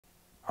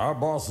Our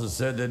bosses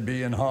said they'd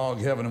be in hog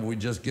heaven if we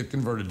just get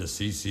converted to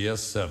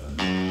CCS7.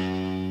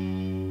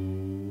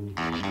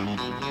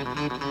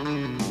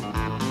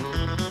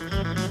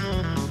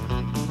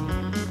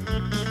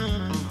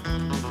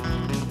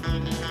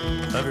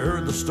 Have you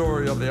heard the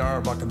story of the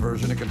RBOC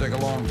conversion? It can take a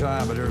long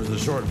time, but here's the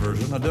short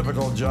version. A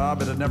difficult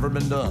job, it had never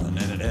been done,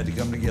 and it had to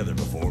come together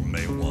before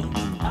May 1.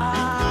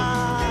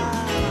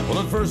 Well,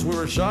 at first we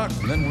were shocked,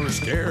 and then we were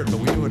scared, but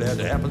we knew it had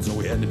to happen, so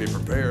we had to be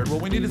prepared. Well,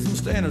 we needed some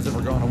standards if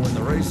we're going to win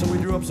the race, so we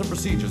drew up some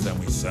procedures, and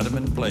we set them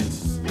in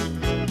place.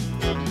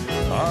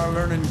 Our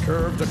learning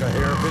curve took a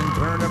hairpin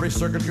turn. Every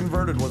circuit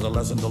converted was a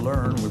lesson to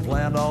learn. We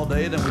planned all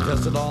day, then we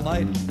tested all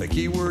night. The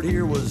key word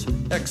here was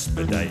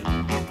expedite.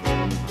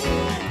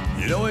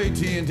 You know,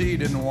 AT&T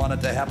didn't want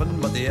it to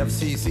happen, but the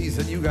FCC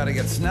said you gotta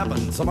get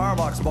snapping. Some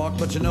RBOCs balked,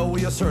 but you know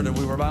we asserted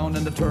we were bound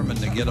and determined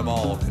to get them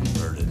all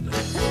converted.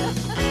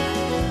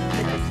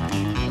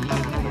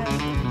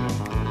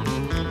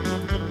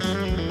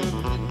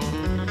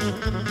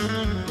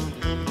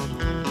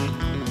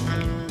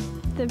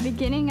 The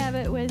beginning of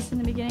it was in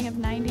the beginning of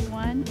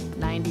 91.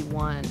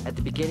 91. At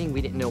the beginning,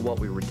 we didn't know what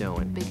we were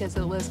doing. Because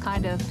it was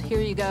kind of,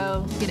 here you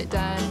go, get it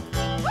done.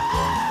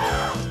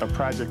 A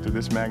project of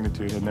this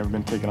magnitude had never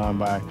been taken on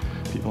by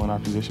people in our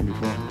position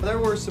before. There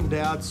were some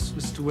doubts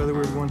as to whether we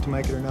were going to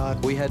make it or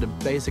not. We had to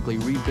basically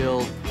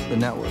rebuild the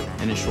network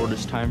in the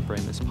shortest time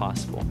frame as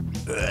possible.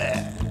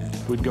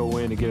 We'd go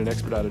in and get an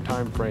expedited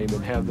time frame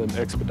and have them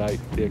expedite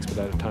the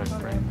expedited time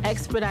frame.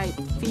 Expedite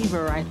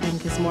fever, I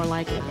think, is more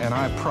like it. And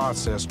I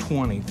processed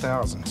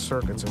 20,000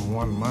 circuits in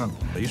 1 month.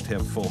 I used to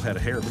have a full head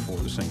of hair before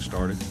this thing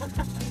started.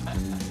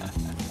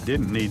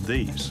 Didn't need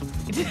these.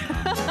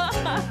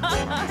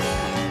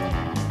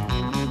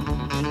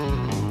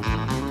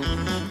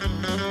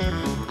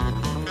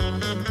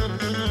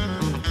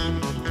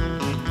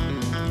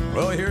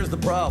 Well, here's the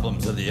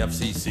problems of the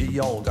FCC.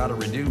 Y'all gotta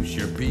reduce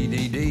your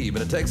PDD,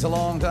 but it takes a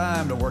long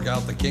time to work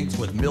out the kinks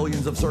with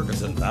millions of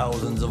circuits and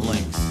thousands of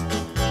links.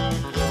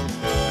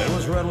 It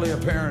was readily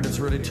apparent it's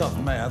really tough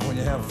math when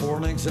you have 4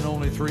 links and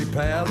only 3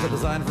 paths. They're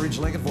designed for each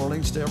link and 4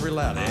 links to every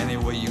ladder. Any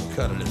way you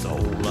cut it, it's a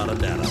whole lot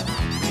of data.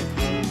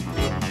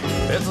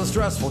 It's a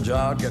stressful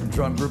job getting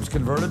trunk groups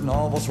converted, and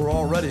all of us were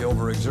already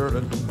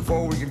overexerted.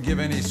 Before we could give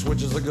any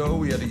switches a go,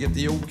 we had to get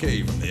the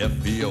okay from the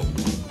FBO.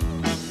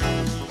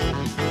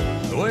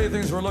 The way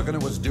things were looking,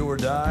 it was do or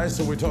die,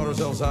 so we taught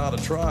ourselves how to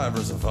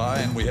diversify,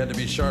 and we had to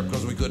be sharp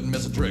because we couldn't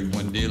miss a trick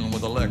when dealing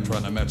with elect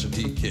trying to match a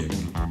T-kick.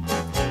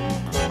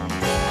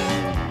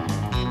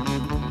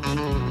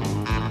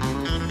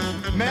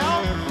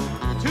 Mel,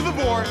 to the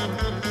board,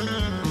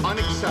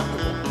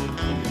 unacceptable.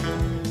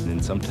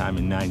 And sometime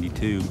in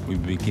 92, we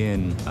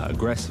began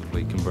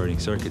aggressively converting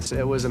circuits.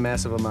 It was a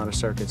massive amount of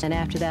circuits. And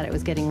after that, it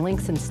was getting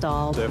links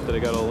installed. So after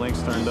they got all the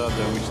links turned up,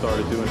 then we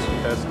started doing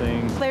some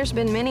testing. There's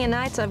been many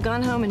nights I've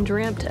gone home and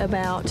dreamt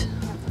about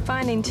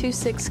finding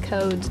 2.6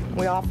 codes.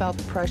 We all felt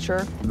the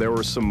pressure. There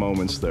were some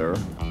moments there.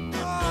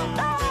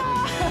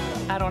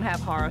 I don't have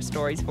horror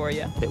stories for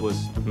you. It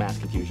was mass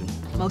confusion.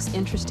 Most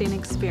interesting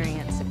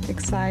experience.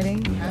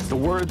 Exciting. The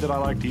word that I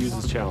like to use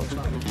is challenging.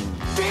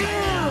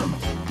 Damn!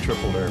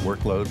 Tripled our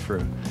workload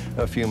for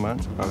a few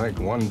months. I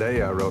think one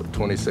day I wrote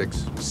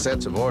 26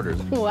 sets of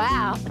orders.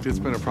 Wow. It's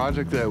been a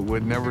project that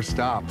would never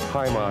stop.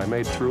 I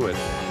made through it.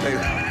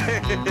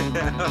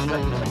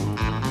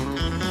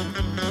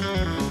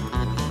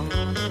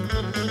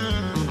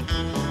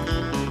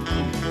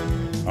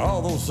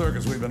 All those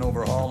circuits we've been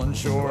overhauling,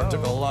 sure,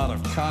 took a lot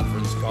of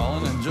conference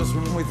calling, and just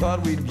when we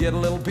thought we'd get a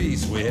little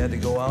peace, we had to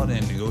go out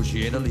and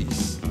negotiate a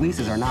lease.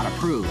 Leases are not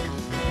approved.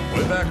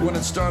 Way back when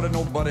it started,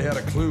 nobody had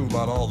a clue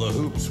about all the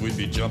hoops we'd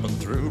be jumping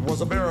through. It was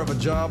a bear of a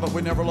job, but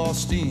we never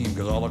lost steam,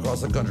 because all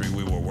across the country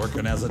we were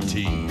working as a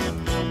team.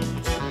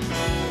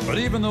 But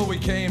even though we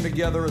came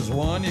together as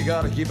one, you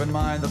gotta keep in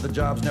mind that the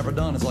job's never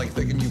done. It's like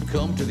thinking you've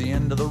come to the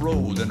end of the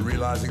road and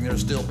realizing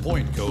there's still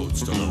point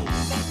codes to load.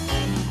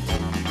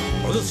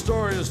 Well, this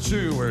story is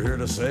true, we're here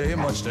to say,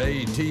 much to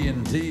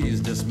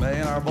AT&T's dismay,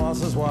 and our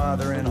bosses, why,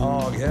 they're in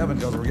hog heaven,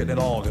 because we're getting it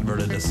all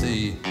converted to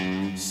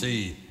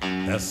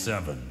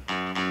CCS7.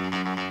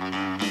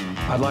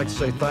 I'd like to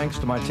say thanks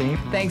to my team.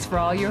 Thanks for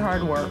all your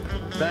hard work.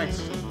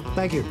 Thanks.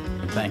 Thank you.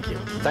 Thank you.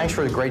 Thanks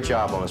for the great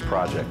job on this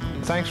project.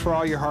 Thanks for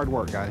all your hard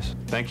work, guys.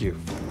 Thank you.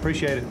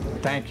 Appreciate it.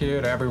 Thank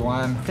you to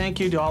everyone. Thank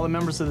you to all the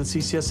members of the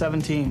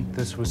CCS7 team.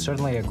 This was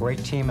certainly a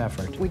great team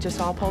effort. We just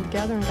all pulled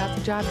together and got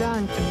the job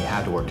done. And you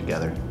had to work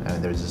together. I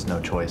mean, there's just no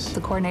choice. The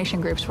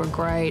coordination groups were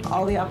great.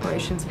 All the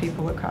operations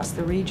people across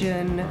the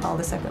region, all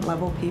the second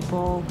level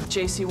people.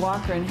 J.C.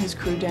 Walker and his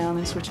crew down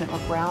in Switch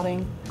Network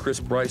Routing.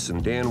 Chris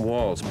Bryson, Dan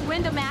Walls.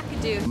 Wendell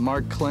McAdoo.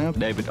 Mark Klemp.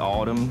 David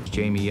Aldham,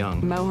 Jamie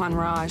Young. Mohan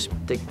Raj.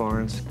 Dick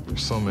Barnes.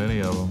 There's so many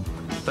of them.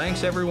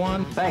 Thanks,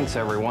 everyone. Thanks,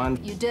 everyone.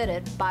 You did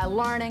it by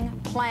learning,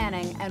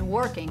 planning, and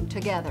working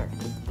together.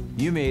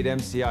 You made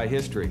MCI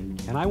history.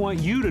 And I want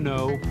you to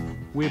know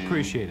we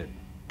appreciate it.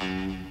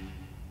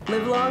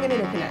 Live long and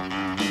interconnect.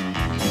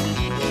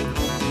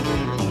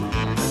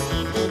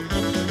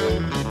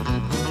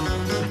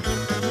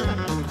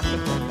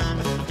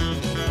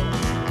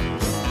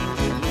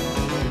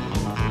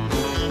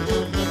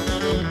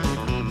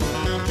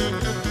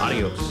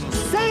 Adios.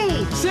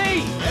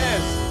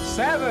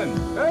 CS7.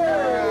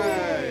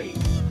 Hey!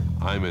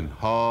 I'm in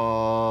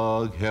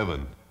hog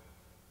heaven.